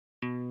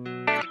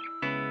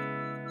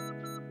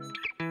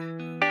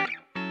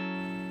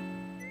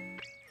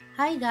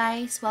Hi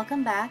guys,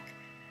 welcome back.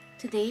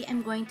 Today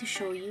I'm going to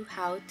show you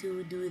how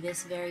to do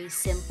this very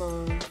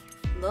simple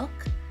look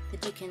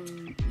that you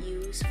can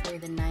use for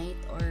the night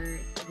or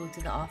to go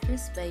to the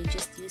office by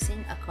just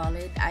using a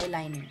colored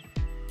eyeliner.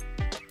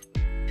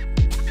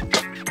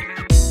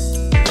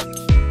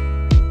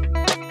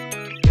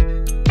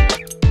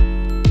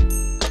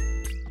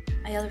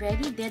 I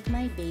already did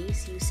my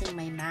base using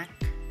my MAC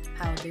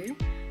powder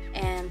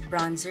and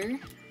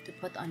bronzer to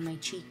put on my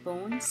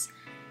cheekbones.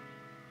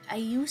 I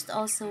used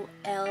also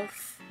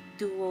e.l.f.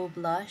 Duo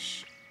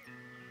Blush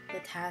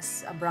that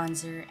has a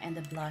bronzer and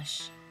a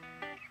blush.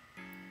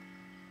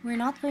 We're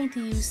not going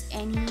to use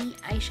any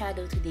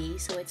eyeshadow today,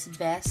 so it's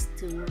best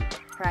to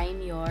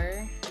prime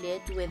your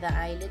lid with the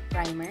eyelid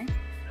primer.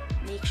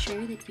 Make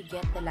sure that you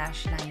get the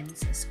lash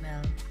lines as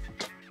well.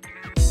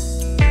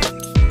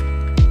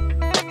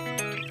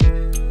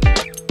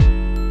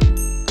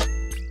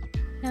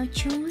 Now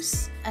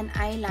choose an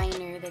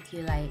eyeliner that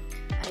you like.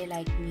 I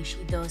like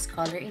Nichido's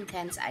Color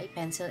Intense Eye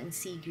Pencil in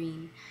Sea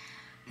Green.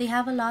 They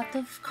have a lot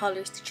of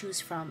colors to choose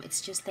from.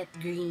 It's just that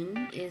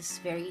green is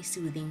very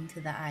soothing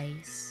to the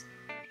eyes.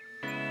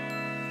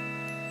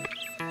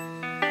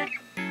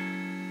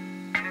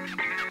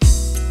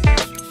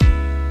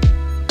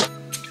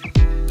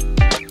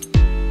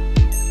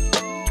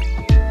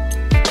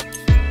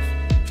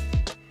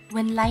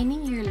 When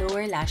lining your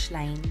lower lash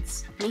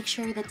lines, make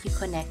sure that you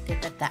connect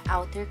it at the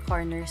outer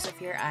corners of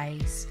your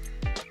eyes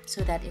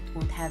so that it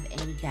won't have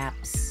any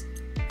gaps.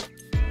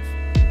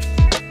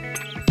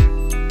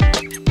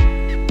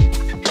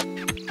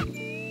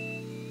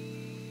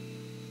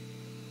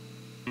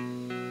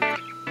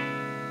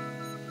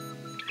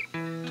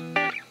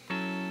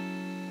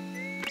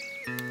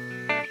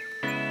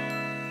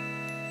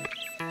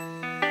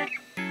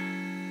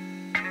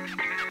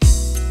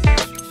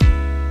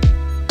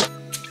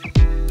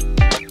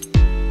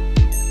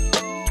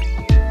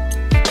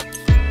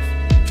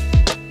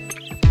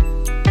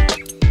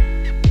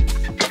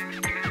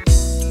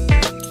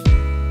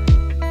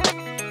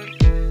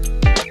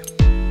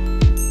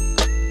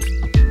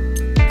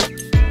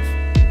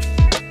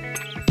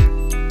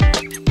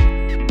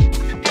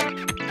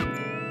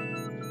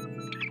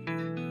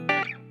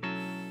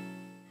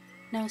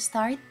 Now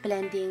start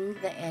blending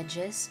the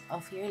edges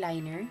of your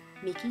liner,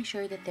 making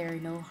sure that there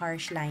are no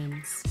harsh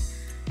lines.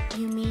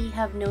 You may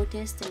have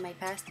noticed in my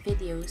past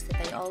videos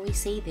that I always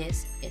say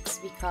this. It's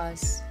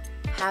because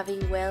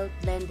having well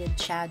blended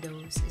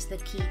shadows is the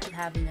key to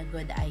having a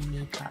good eye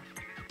makeup.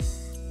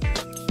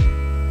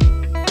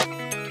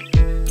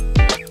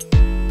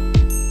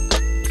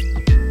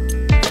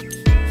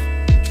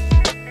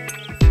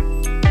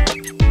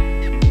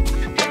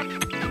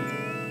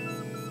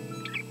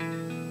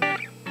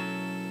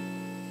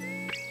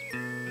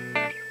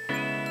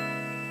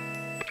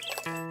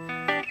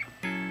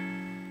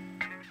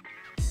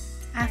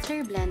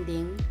 After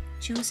blending,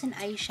 choose an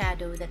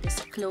eyeshadow that is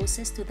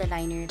closest to the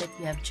liner that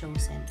you have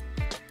chosen.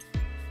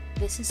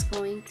 This is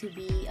going to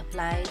be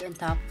applied on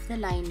top of the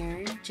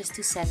liner just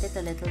to set it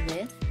a little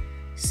bit.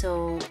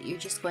 So you're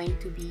just going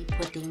to be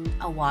putting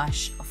a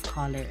wash of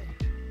color.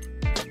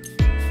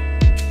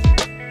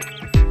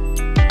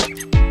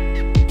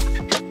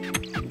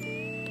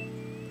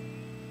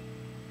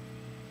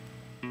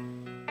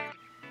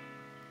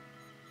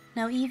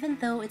 Now, even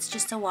though it's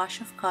just a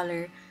wash of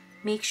color,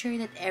 make sure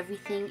that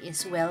everything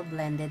is well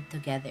blended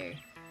together.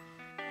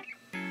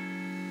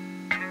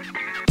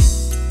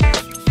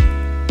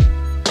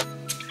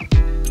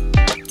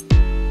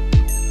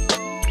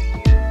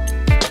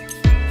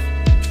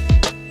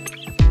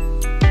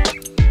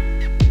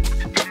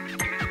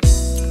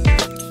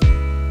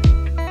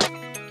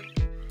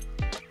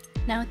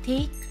 Now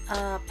take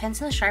a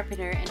pencil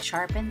sharpener and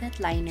sharpen that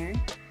liner,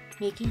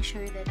 making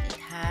sure that it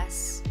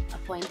has a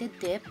pointed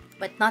tip,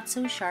 but not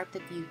so sharp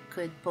that you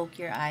could poke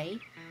your eye.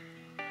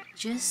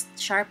 Just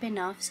sharp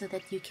enough so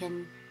that you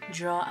can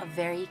draw a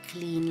very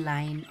clean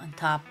line on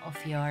top of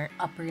your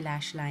upper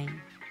lash line.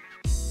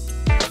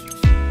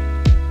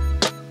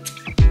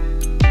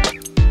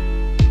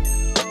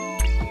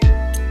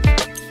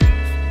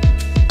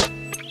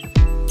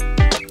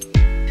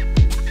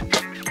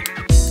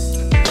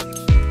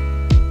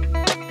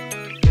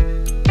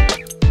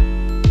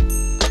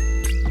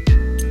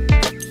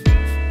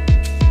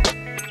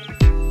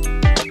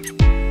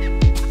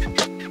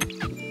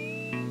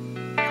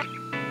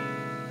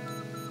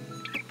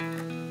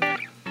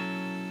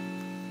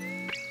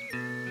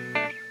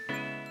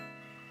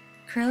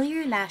 Curl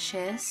your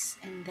lashes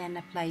and then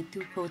apply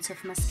 2 coats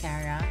of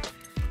mascara.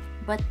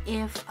 But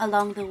if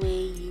along the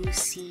way you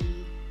see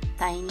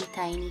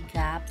tiny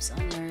gaps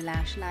on your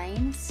lash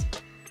lines,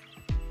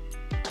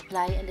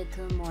 apply a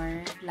little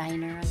more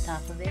liner on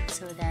top of it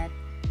so that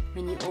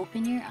when you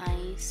open your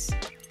eyes,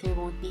 there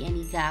won't be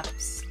any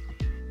gaps.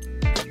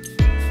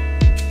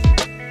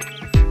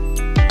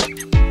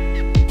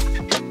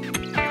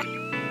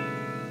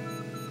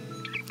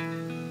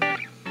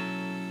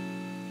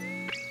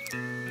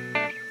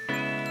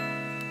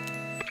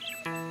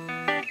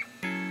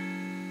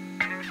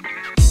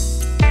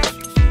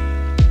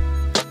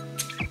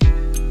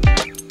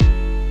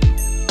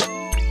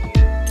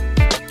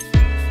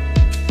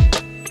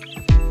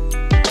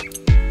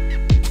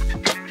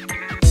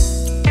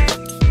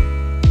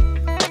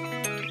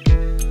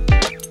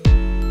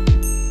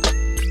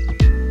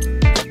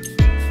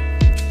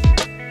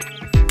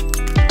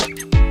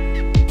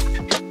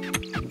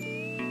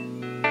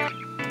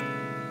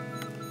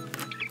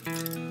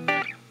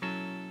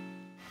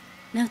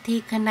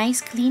 take a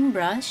nice clean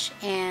brush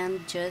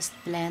and just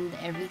blend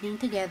everything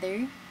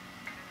together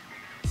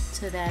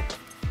so that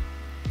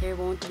there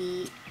won't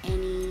be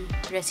any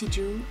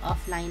residue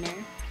of liner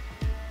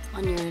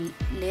on your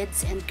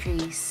lids and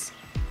crease.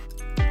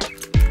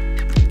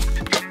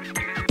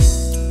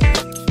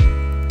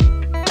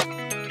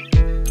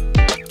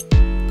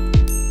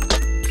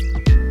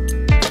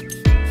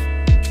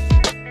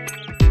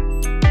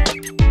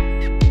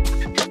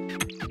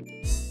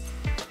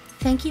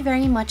 Thank you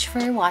very much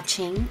for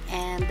watching,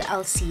 and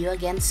I'll see you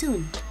again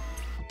soon.